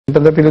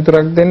ද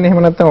පිළිතුරක් දෙන්නේ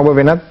එහෙම නැත්නම් ඔබ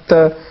වෙනත්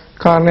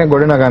කාරණයක්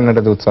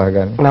ගොඩනගන්නට උත්සාහ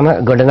ගන්න. මම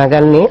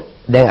ගොඩනගන්නේ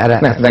දැන් අර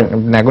දැන්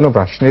නැගුණු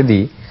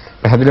ප්‍රශ්නේදී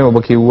පැහැදිලිව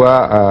ඔබ කිව්වා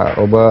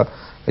ඔබ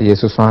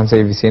යේසුස්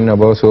වහන්සේ විසින්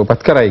ඔබව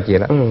සුවපත් කරයි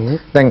කියලා.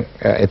 දැන්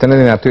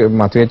එතනදී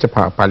මතුවෙච්ච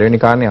පළවෙනි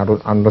කාරණේ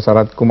අනුර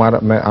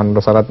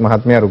සරත්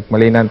මහත්මයා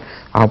රුක්මලීනන්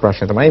අහ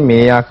ප්‍රශ්න තමයි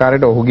මේ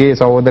ආකාරයට ඔහුගේ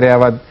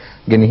සහෝදරයාවත්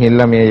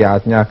ගෙනහිල්ලා මේ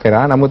යාඥා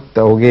කරා. නමුත්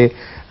ඔහුගේ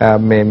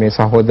මේ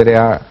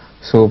සහෝදරයා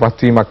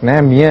සුවපත් වීමක්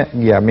නැහැ, මිය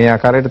ගියා. මේ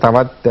ආකාරයට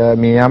තවත්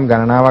මියම්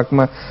ගණනාවක්ම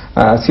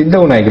සිද්ධ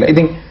වුණා කියලා.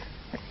 ඉතින්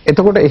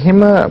එතකොට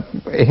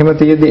එහෙම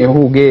තියෙද්දී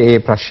ඔහුගේ ඒ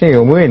ප්‍රශ්නේ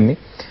යොමු වෙන්නේ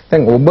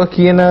දැන් ඔබ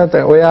කියන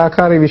ඔය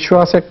ආකාරයේ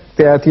විශ්වාසයක්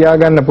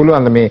තියාගන්න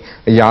පුළුවන්ද මේ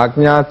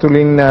යාඥා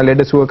තුලින්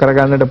ලෙඩ සුව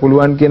කරගන්නට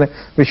පුළුවන් කියන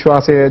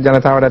විශ්වාසය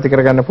ජනතාවට ඇති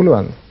කරගන්න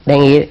පුළුවන්ද?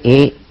 දැන්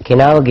ඒ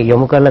කෙනාවගේ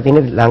යොමු කරලා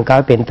තියෙන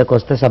ලංකාවේ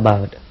පෙන්තකොස්ත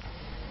සභාවට.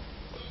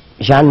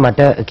 ෂාන්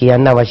මට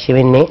කියන්න අවශ්‍ය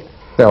වෙන්නේ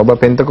ඔබ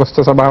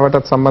පෙන්තකොස්ත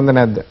සභාවටත් සම්බන්ධ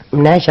නැද්ද?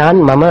 නෑ ෂාන්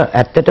මම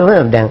ඇත්තටම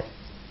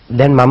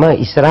දැන් මම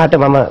ඉස්සරහට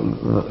මම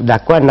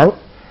දක්වන්නම්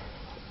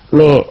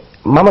මේ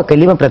මම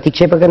කෙලිම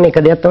ප්‍රතික්ෂේප කරන එක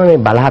දෙයක් තමයි මේ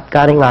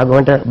බලහත්කාරයෙන්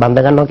ආගමට බඳ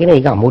ගන්නවා කියන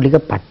එක අමූලික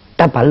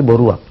පට්ටපල්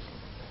බොරුවක්.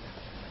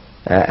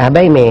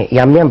 හැබැයි මේ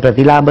යම්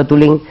ප්‍රතිලාභ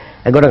තුලින්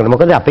ගොඩනගන.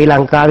 මොකද අපේ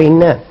ලංකාවේ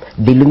ඉන්න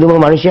දිලිඳුම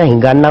මිනිස්සයා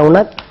හිඟන්නා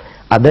වුණත්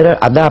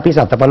අද අපි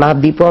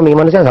 750ක් දීපුවා මේ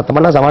මිනිස්සයා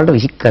 750 සමහරට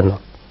විසික් කරනවා.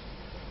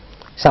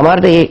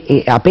 සමහරට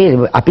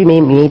අපි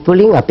මේ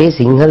තුලින් අපේ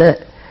සිංහල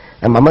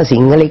මම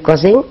සිංහලෙක්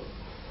වශයෙන්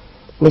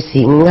මේ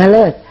සිංහල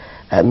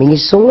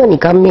මිනිස්සුන්ව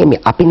නිකම් මේ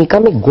අපි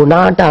නිකම් මේ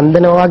ගුණාට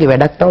අන්දනවා වගේ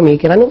වැඩක් තමයි මේ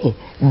කරන්නේ මේ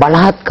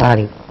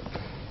බලහත්කාරයෙන්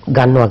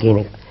ගන්නවා කියන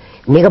එක.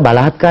 මේක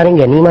බලහත්කාරයෙන්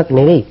ගැනීමක්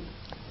නෙවෙයි.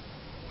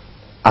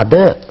 අද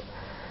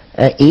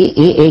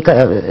ඒක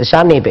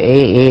ශානේ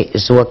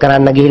සුව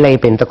කරන්න ගිහිලා මේ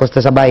පෙන්තකොස්ත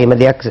සභාවේ එම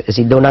දෙයක්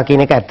සිද්ධ වුණා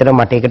කියන එක ඇත්තටම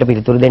මට ඒකට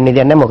පිළිතුරු දෙන්න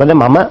දෙයක් නැහැ. මොකද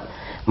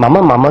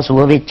මම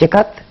සුව වෙච්ච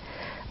එකත්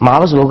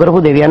මාව සුව කරපු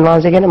දෙවියන්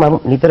වහන්සේ ගැන මම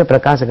නිතර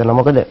ප්‍රකාශ කරනවා.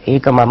 මොකද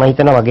ඒක මම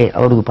හිතනවා වගේ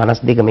අවුරුදු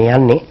 52 මේ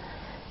යන්නේ.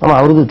 මම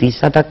අවුරුදු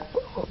 38ක්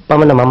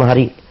පමණ මම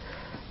හරි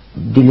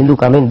දිලිඳු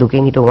කමෙන්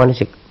දුකෙන් හිටව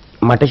මිනිසෙක්.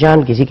 මට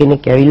ශාන් කිසි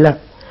කෙනෙක් ඇවිල්ලා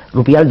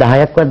රුපියල්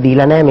 10ක්වත්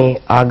දීලා නැහැ මේ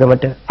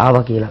ආගමට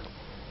ආවා කියලා.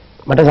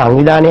 මට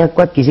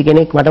සංවිධානයක්වත් කිසි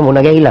කෙනෙක් මට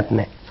මුණ ගැහිලත්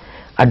නැහැ.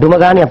 අඩුම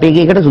ගානේ අපේ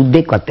ගේකට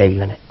සුද්දෙක්වත්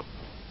ඇවිල්ලා නැහැ.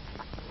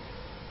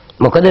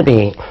 මොකද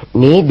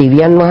මේ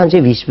දෙවියන්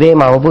වහන්සේ විශ්වයේ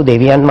මවපු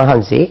දෙවියන්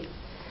වහන්සේ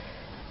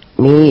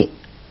මේ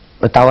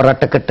තව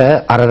රටකට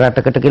අර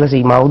රටකට කියලා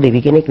සීමාව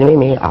දෙවි කෙනෙක් නෙමෙයි.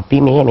 මේ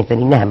අපි මේ මෙතන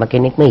ඉන්න හැම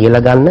කෙනෙක්ම ඉහළ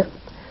ගන්න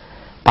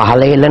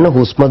පහළ එළන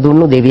හුස්ම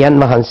දුන්නු දෙවියන්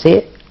වහන්සේ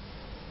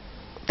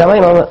තමයි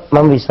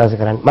මම විශ්වාස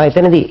කරන්නේ. මම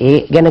එතනදී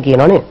ඒ ගැන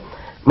කියනෝනේ.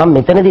 මම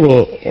මෙතනදී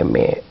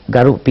මේ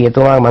ගරු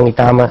පියතුමා මම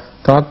ඊටාම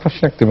තවත්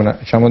ප්‍රශ්නයක් තිබුණා.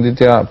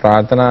 ශමුදිතයා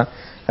ප්‍රාර්ථනා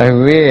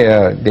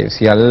ඇහුවේ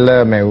සියල්ල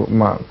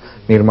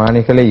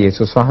නිර්මාණය කළේ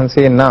යේසුස්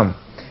වහන්සේ නම්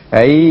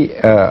ඇයි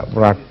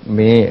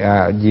මේ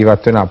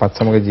ජීවත් වෙන අපත්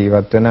සමග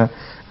ජීවත් වෙන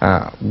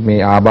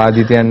මේ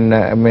ආබාධිතයන්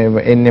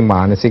එන්නේ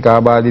මානසික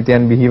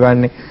ආබාධිතයන්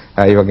බිහිවන්නේ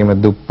ඒ වගේම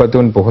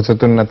දුප්පතුන්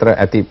පොහොසතුන් අතර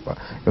ඇති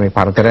මේ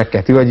පරතරයක්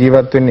ඇතිව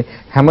ජීවත් වෙන්නේ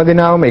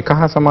හැමදෙනාම එක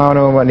හා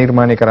සමානව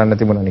නිර්මාණය කරන්න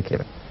තිබුණානේ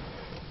කියලා.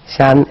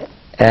 ශාන්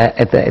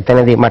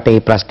එතනදී මට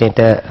මේ ප්‍රශ්නෙට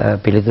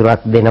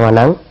පිළිතුරක් දෙනවා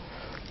නම්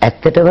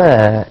ඇත්තටම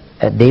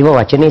දේව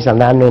වචනේ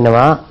සඳහන්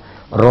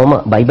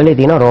වෙනවා බයිබලයේ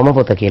තියෙන රෝම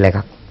පොත කියලා එකක්.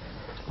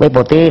 මේ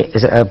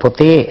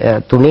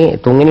පොතේ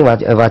තුන්වෙනි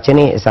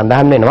වචනේ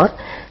සඳහන් වෙනවා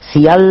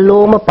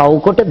සියල්ලෝම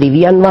පව්කොට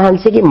දිව්‍යයන්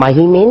වහන්සේගේ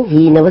මහිමෙන්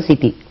හීනව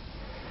සිටි.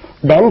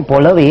 දැන්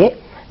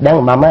පොළවේ දැන්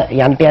මම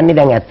යන්නේ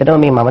දැන්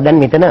ඇත්තටම මම දැන්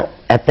මෙතන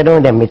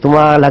ඇත්තටම දැන්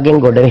මෙතුමාලගෙන්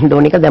ගොඩ වෙන්න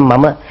ඕන එක දැන්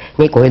මම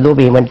මේ කොහෙදෝ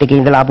පේමන්ට් එකේ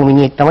ඉඳලා ආපු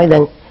මිනිහෙක් තමයි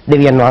දැන්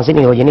දෙවියන් වහන්සේ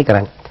නියෝජනය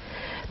කරන්නේ.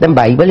 දැන්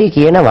බයිබලයේ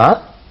කියනවා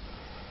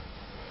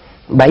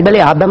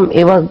බයිබලයේ ආදම්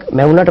ඒව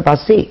මැවුනට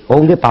පස්සේ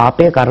ඔවුන්ගේ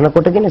පාපය කරන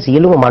කොටගෙන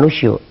සියලුම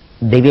මිනිස්සු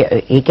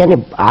ඒ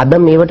කියන්නේ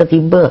ආදම් ඒවට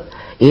තිබ්බ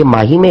ඒ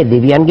මහිමේ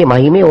දෙවියන්ගේ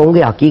මහිමේ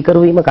ඔවුන්ගේ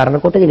අකීකරු වීම කරන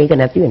කොටගෙන ඒක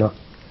නැති වෙනවා.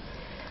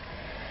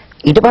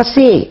 ඊට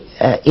පස්සේ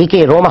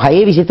ඒකේ රෝම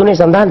 6:23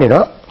 සඳහන්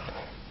වෙනවා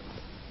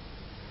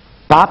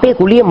පාපේ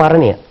කුලිය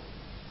මරණය.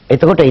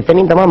 එතකොට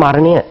එතනින් තමයි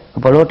මරණය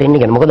පොළොවට එන්නේ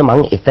කියන්නේ. මොකද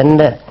මං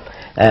එතනද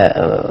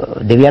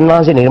දෙවියන්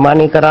වහන්සේ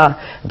නිර්මාණය කරා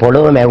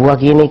පොළොව මැව්වා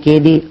කියන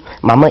එකේදී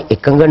මම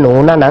එකඟ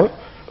නොවුණා නම්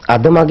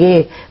අද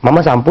මම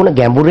සම්පූර්ණ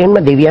ගැඹුරින්ම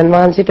දෙවියන්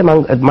වහන්සේට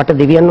මට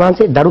දෙවියන්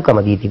වහන්සේ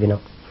දරුකම දී තිබෙනවා.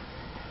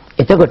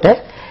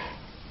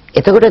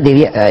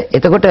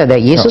 එතකොට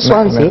යේසුස්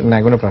වහන්සේ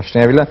නැගුණ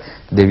ප්‍රශ්නේ ඇවිල්ලා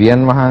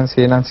දෙවියන්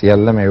වහන්සේ නම්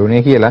සියල්ලම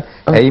ඇවුනේ කියලා.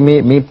 ඇයි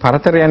මේ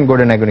පරතරයන්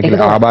ගොඩ නැගුණේ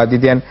කියලා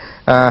ආබාධිතයන්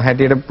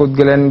හැටියට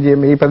පුද්ගලයන්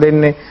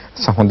ඉපදෙන්නේ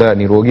හොඳ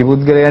නිරෝගී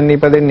පුද්ගලයන්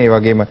ඉපදෙන්නේ ඒ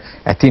වගේම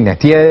ඇති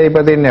නැති අය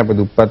ඉපදෙන්නේ අප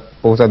දුප්පත්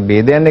පොහොසත්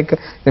ભેදයන් එක්ක.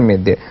 ඉතින්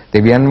මේ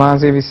දෙවියන්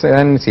වහන්සේ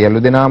විශ්වයන්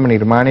සියලු දෙනාම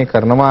නිර්මාණය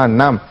කරනවා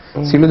නම්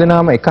සියලු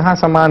දෙනාම එක හා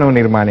සමානව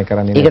නිර්මාණය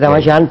කරන්නේ. ඒක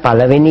තමයි ශාන්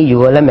පළවෙනි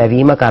යුවල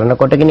මැවීම කරන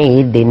කොටගෙන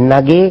ඒ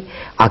දෙන්නගේ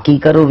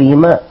අකීකරු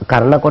වීම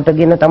කරන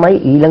කොටගෙන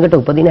තමයි ඊළඟට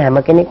උපදින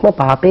හැම කෙනෙක්ම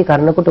පාපේ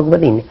කරනකොට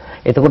උපදින්නේ.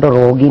 එතකොට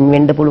රෝගීන්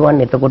වෙන්න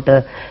පුළුවන්. එතකොට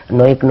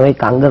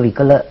නොඑක් අංග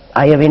විකල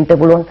අය වෙන්න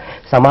පුළුවන්.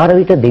 සමහර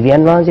විට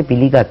දෙවියන් වහන්සේ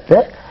පිළිගත්ත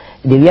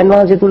දෙවියන්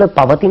වහන්සේ තුල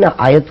පවතින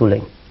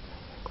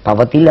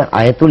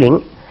අය තුලින්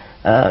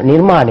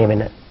නිර්මාණය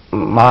වෙන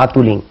මා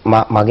තුලින්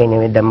මගේ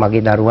නෙවෙයි දැන්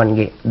මගේ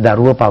දරුවන්ගේ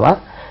දරුව පවා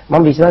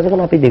මම විශ්වාස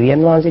කරනවා අපි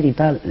දෙවියන් වහන්සේට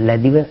ඉතා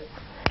ලැබිව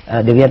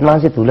දෙවියන්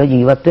වහන්සේ තුල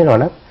ජීවත් වෙනවා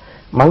නම්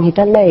මං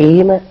හිතන්නේ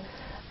එහෙම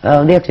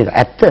දෙයක් ඒක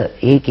ඇත්ත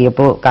ඒ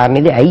කියපෝ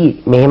කාරණේදී ඇයි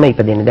මෙහෙම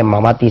ඉපදෙන්නේ දැන්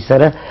මමත්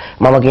ඉස්සර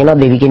මම කියනවා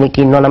දෙවි කෙනෙක්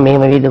ඉන්නවා නම්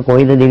මෙහෙම වේද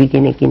කොයිද දෙවි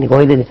කෙනෙක් ඉන්නේ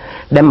කොයිද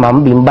දැන්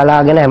මම බිම්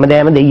බලාගෙන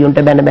හැමදාම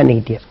දෙයියොන්ට බැන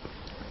හිටියා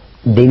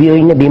දෙවියෝ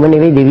ඉන්නේ බිම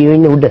නෙවෙයි දෙවියෝ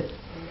ඉන්නේ උඩ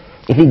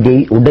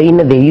ඉතින් උඩ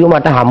ඉන්න දෙවියෝ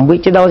මට හම්බ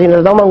වෙච්ච දවසේ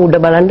ඉඳලා තමයි මම උඩ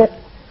බලන්න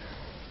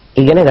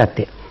ඉගෙන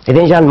ගත්තේ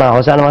ඉතින් ශාන් මම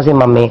අවසාන වශයෙන්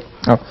මම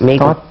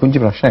මේක පුංචි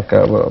ප්‍රශ්නයක්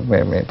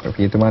මේ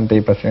ප්‍රීතුමන්ට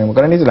මේ ප්‍රශ්නය යොමු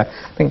කරන්න ඉස්සලා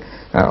ඉතින්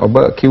ඔබ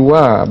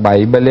කිව්වා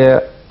බයිබලය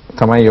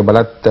තමයි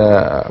ඔබලත්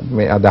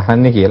මේ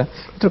අදහන්නේ කියලා.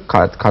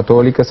 ඒක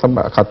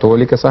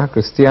කතෝලික සහ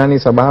ක්‍රිස්තියානි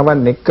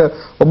සභාවන් එක්ක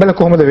ඔබලා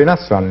කොහොමද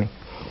වෙනස් වන්නේ?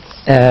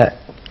 ඒ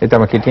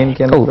තමයි කිටියෙන්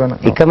කියන උදාන.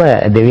 එකම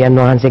දෙවියන්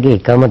වහන්සේගේ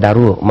එකම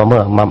දරුවෝ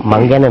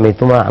මම ගැන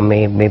මෙතුමා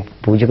මේ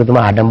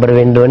පූජකතුමා ආඩම්බර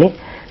වෙන්න ඕනේ.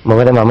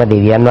 මොකද මම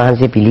දෙවියන්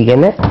වහන්සේ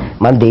පිළිගෙන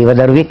මම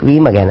දේවදරුවෙක්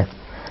වීම ගැන.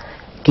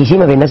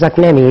 කිසිම වෙනසක්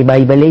නැහැ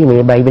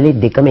මේ බයිබලේ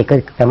දෙකම එක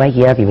තමයි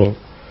කියා තිබෙන්නේ.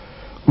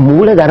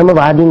 මූල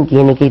ධර්මවාදීන්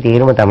කියන එකේ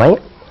තේරුම තමයි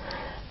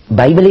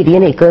බයිබලේ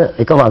තියෙන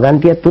එක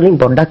වගන්තියක් තුලින්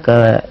පොඩ්ඩක්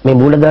මේ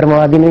මූල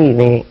ධර්මවාදීනුයි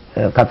මේ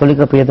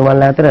කතෝලික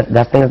ප්‍රියතුමන්ලා අතර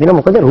ගැස්ටෙන් තියෙනවා.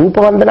 මොකද රූප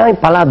වන්දනාවෙන්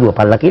පලාදුව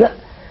පල්ලා කියලා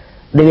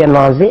දෙවියන්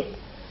වහන්සේ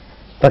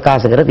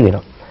ප්‍රකාශ කර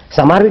තිබෙනවා.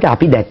 සමහර විට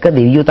අපි දැක්ක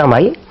දෙවියෝ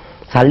තමයි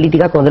සල්ලි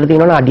ටිකක් හොඳට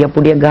තියෙනවනේ අඩියක්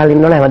පුඩියක් ගහලා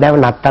ඉන්නවනේ හැමදාම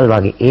නත්තල්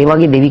වගේ. ඒ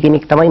වගේ දෙවි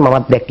කෙනෙක් තමයි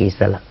මමත් දැක්කේ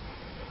ඉස්සලා.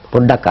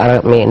 පොඩ්ඩක් අර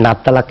මේ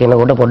නත්තලක්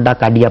එනකොට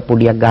පොඩ්ඩක් අඩියක්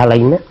පුඩියක් ගහලා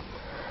ඉන්න.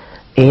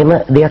 එහෙම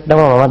දෙයක්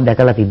තමයි මමත්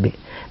දැකලා තිබ්බේ.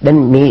 දැන්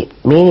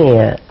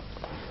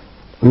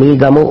මේ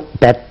ගමු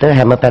පැත්ත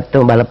හැම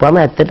පැත්තම බලපුවම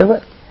ඇත්තටම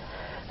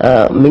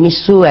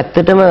මිනිස්සු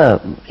ඇත්තටම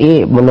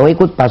ඒ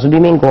නොයෙකුත්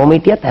පසුබිමෙන් කොහොම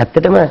හිටියත්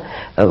ඇත්තටම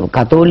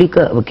කතෝලික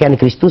කියන්නේ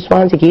ක්‍රිස්තුස්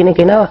වහන්සේ කියන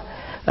කෙනා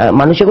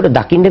මිනිසෙකුට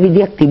දකින්න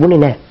විදියක් තිබුණේ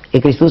නැහැ. ඒ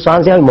ක්‍රිස්තුස්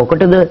වහන්සේ ආවේ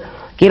මොකටද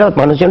කියලාවත්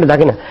මිනිසෙකුට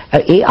දකින්න.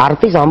 ඒ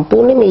අර්ථය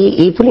සම්පූර්ණයෙන්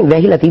ඒ තුලින්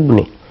වැහිලා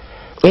තිබුණේ.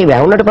 ඒ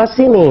වැහුණට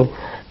පස්සේ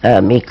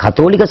මේ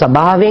කතෝලික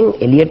සභාවෙන්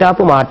එළියට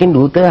ආපු මාටින්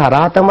ලූතර්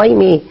හරහා තමයි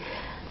මේ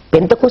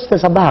පෙන්තකොස්ත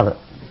සභාව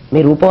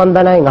මේ රූප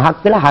වන්දනාවෙන්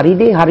අහක් වෙලා හරි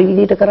දේ හරි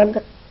විදිහට කරන්න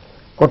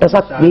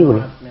කොටසක්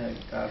දීවුනේ.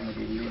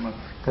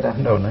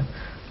 කරන්න ඕන.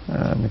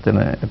 මෙතන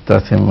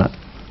ඇත්තටම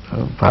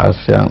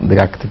පාර්ශ්වයන්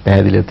දෙකක්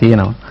පැහැදිලිව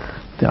තියෙනවා.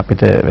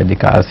 අපිට වැඩි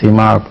කාල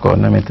සීමාවක්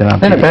ඕන මෙතන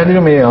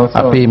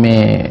අපි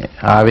මේ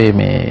ආවේ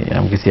මේ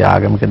යම්කිසි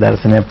ආගමික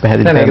දර්ශනයක්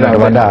පැහැදිලි කරන්න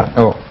වඩා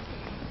ඔව්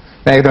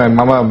ඒක තමයි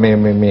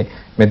මම මේ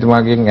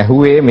මෙතුමාගෙන්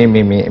ඇහුවේ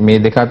මේ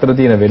දෙක අතර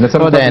තියෙන වෙනස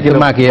මොකද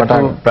එතුමා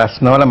කියපු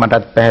ප්‍රශ්නවල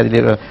මටත්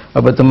පැහැදිලි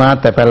ඔබතුමා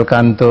තැපැල්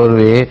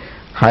කන්තෝරුවේ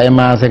 6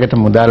 මාසයකට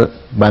මුදල්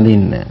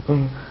බඳින්න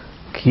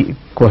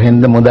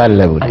කොහෙන්ද මුදල්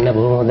ලැබුණේ අන්න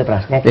බොහොම හොඳ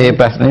ප්‍රශ්නයක් ඒ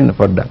ප්‍රශ්නේ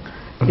පොඩ්ඩක්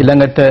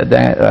ඊළඟට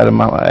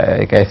දැන්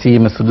ඒක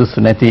ඇසීම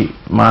සුදුසු නැති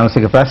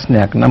මානසික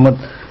ප්‍රශ්නයක්. නමුත්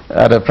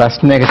අර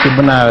ප්‍රශ්නයක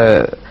තිබුණා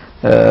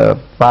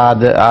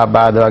පාද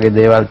ආබාධ වගේ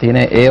දේවල්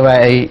තියෙන ඒවා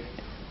ඇයි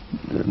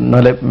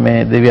මේ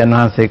දෙවියන්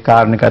වහන්සේ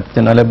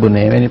කාරණිකත්වය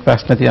නොලැබුණේ වෙනි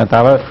ප්‍රශ්න තියෙනවා.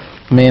 තව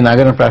මේ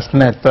නගන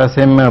ප්‍රශ්න ඇත්ත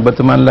වශයෙන්ම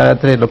ඔබතුමන්ලා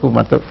අතරේ ලොකු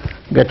මත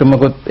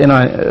ගැටුමකුත් එනවා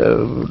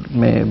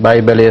මේ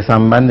බයිබලයේ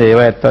සම්බන්ධ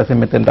ඒවා ඇත්ත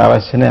වශයෙන්ම මෙතනට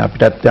අවශ්‍ය නැහැ.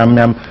 අපිටත්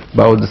යම්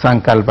බෞද්ධ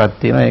සංකල්පයක්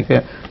තියෙනවා. ඒක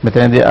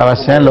මෙතනදී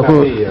අවශ්‍ය නැහැ. ලොකු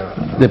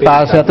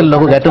දෙපාර්ශ්ව අතර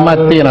ලොකු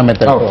ගැටුමක් තියෙනවා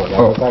මෙතන.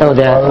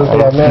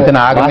 මෙතන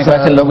ආගමික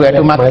වශයෙන් ලොකු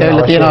ගැටුමක්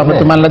ඇවිල්ලා තියෙනවා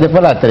ඔබතුමන්ලා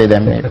දෙපළ අතරේ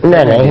දැන් මේ.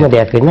 නෑ එහෙම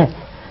දෙයක් වෙන්නේ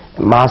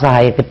නැහැ. මාස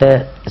 6කට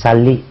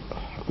සල්ලි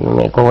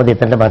මේ කොහොමද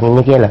එතනට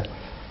බහින්නේ කියලා.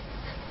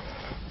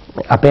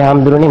 අපේ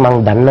හාමුදුරනේ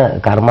මම දන්න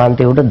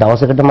කර්මාන්තයේ උඩ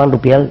දවසකට මම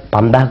රුපියල්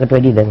 5000කට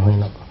වැඩි දැන්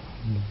හොයනවා.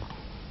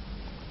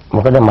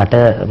 මොකද මට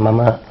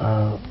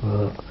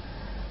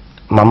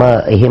මම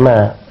එහෙම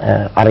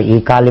අර ඒ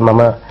කාලේ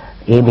මම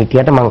ඒ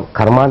මිටියට මම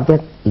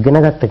කර්මාන්තයක් ඉගෙන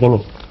ගත්ත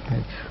කෙනෙක්.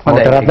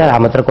 මොකටද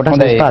අමතර කොටස්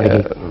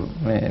නිෂ්පාදකයෙක්.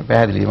 මේ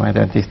පැහැදිලි මම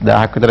හිතන්නේ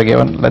 30000ක් විතර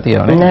ගෙවන්නලා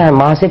තියෙනවා නේ. නෑ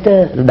මාසෙට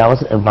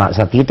දවස්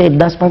සතියට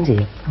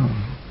 1500.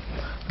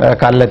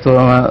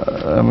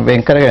 කල්ැතුවම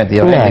වෙන් කරගෙන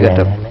තියෙනවා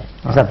ඒකට.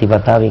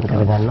 සතිපතා වෙන්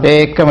කරගන්නවා.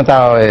 ඒකම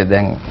තව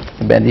දැන්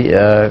බැඳි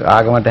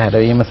ආගමට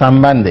හැරවීම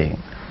සම්බන්ධයෙන්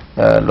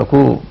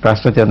ලොකු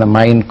ප්‍රශ්න තියෙනවා.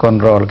 මයින්ඩ්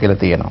කන්ට්‍රෝල් කියලා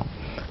තියෙනවා.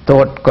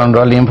 thought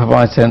control,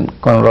 information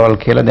control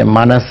කියලා දැන්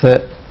මනස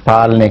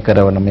පාලනය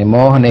කරන මේ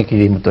මෝහනය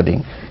කිරීම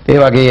තුළින් ඒ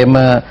වගේම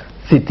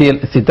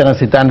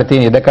සිතන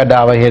තියෙන ඉඩකඩ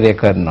අවහිරය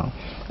කරනවා.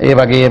 ඒ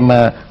වගේම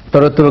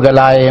තොරතුරු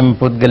ගලායම්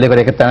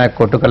පුද්ගලයෙකුට එක තැනක්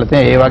කොටු කරලා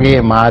තියෙන ඒ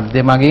වගේ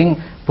මාධ්‍ය මගින්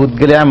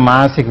පුද්ගලයන්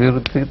මානසික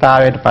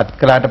විකෘතිතාවයට පත්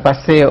කළාට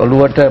පස්සේ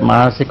ඔළුවට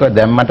මානසිකව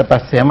දැම්මට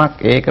පස්සේ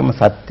යමක් ඒකම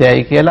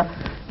සත්‍යයි කියලා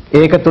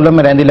ඒක තුලම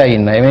රැඳිලා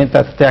ඉන්න. එවැනි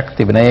තත්ත්වයක්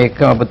තිබෙනවා.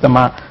 ඒකම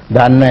ඔබතුමා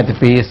දන්න ඇති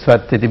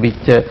පිස්සුවත්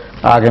තිබිච්ච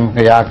ආගමික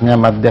යාඥා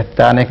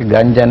මධ්‍යස්ථානයක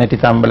ගංජනටි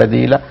තම්බල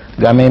දීලා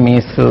ගමේ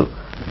මිනිස්සු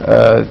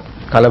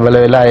කලබල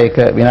වෙලා ඒක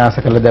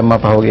විනාශ කළ දැම්ම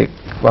පහුගේ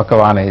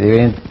වකවානේ.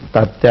 එවැනි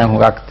තත්ත්වයන්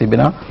හුඟක්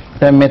තිබෙනවා.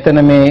 දැන්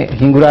මෙතන මේ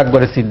හිඟුරක්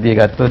ගොඩ සිද්ධිය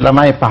ගත්තොත්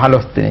ළමයි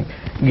 15 දෙනෙක්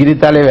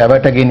ගිරිතලේ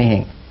වැවට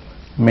ගෙනිහින්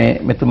මේ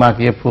මෙතුමා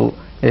කියපු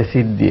ඒ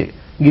සිද්ධිය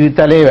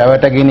ගිරිතලේ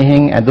වැවට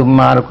ගෙනිහින් ඇඳුම්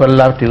මාරු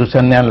කරලා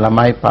ටියුෂන් යන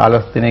ළමයි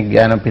 15 දෙනෙක්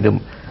ගෑනු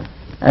පිළිමු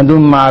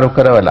ඇඳුම් මාරු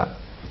කරවලා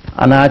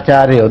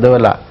අනාචාරය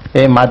යොදවලා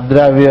ඒ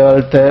මත්ද්‍රව්‍ය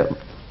වලට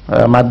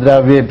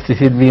මත්ද්‍රව්‍ය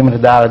සිසිල්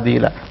වීමට දාලා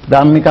දීලා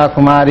ධම්මිකා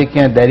කුමාරිය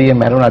කියන දැරිය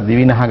මැරුණා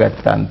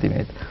දිවිනහගත්ත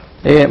අන්තිමේට.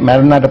 ඒ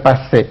මැරුණාට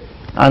පස්සේ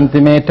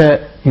අන්තිමේට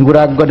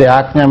හිඟුරක් ගොඩ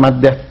යාඥා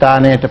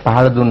මධ්‍යස්ථානයට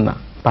පහළ දුන්නා.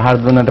 පහළ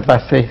දුන්නාට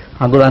පස්සේ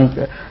හඟුරන්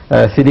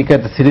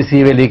සිරිකට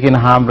සිරිසීවැලි කියන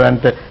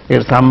හාමුදුරන්ට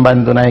ඒකට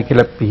සම්බන්ධුණයි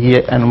කියලා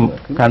පිහිය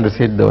කණ්ඩ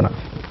සිද්ධ වුණා.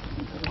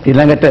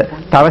 ඊළඟට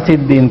තව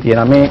සිද්ධීන්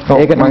තියෙනවා. මේ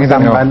ඒකට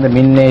සම්බන්ධ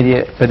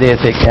මින්නේරිය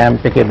ප්‍රදේශයේ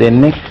කැම්ප් එකේ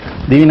දෙන්නේ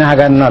දිවිනහ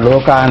ගන්නවා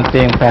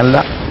ලෝකාන්තයෙන්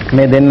පැනලා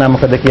මේ දෙන්න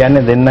මොකද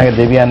කියන්නේ දෙන්නගේ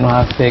දෙවියන්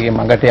වහන්සේගේ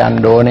මඟට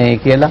යන්න ඕනේ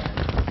කියලා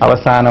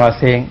අවසාන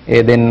වශයෙන්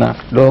ඒ දෙන්න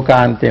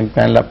ලෝකාන්තයෙන්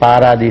පැනලා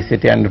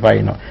පාරාදීසයට යන්න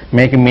පයින්නවා.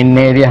 මේක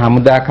මින්නේරිය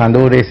හමුදා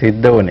කඳවුරේ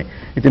සිද්ධ වුණේ.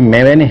 ඉතින්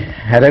මෙවැනි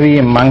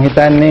හැරවීම මං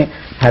හිතන්නේ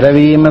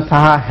හැරවීම සහ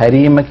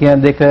හැරීම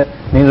කියන දෙක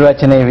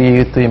නිර්වචනය විය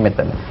යුතුයි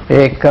මෙතන.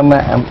 ඒ එකම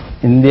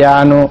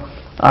ඉන්දියානු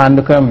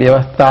ආණ්ඩුක්‍රම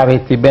ව්‍යවස්ථාවේ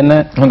තිබෙන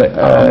හොඳයි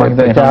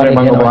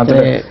මම ඔබ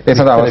වහන්සේට ඒ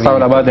සඳහා අවස්ථාව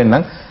ලබා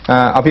දෙන්නම්.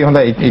 අපි හොඳ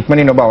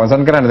ඉක්මනින් ඔබ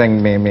අවසන් කරන්න. දැන්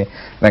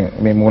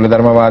මේ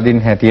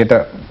මූලධර්මවාදීන් හැටියට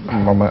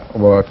මම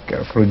ඔබ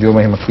ඍජුවම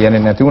එහෙම කියන්නේ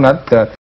නැති වුණත්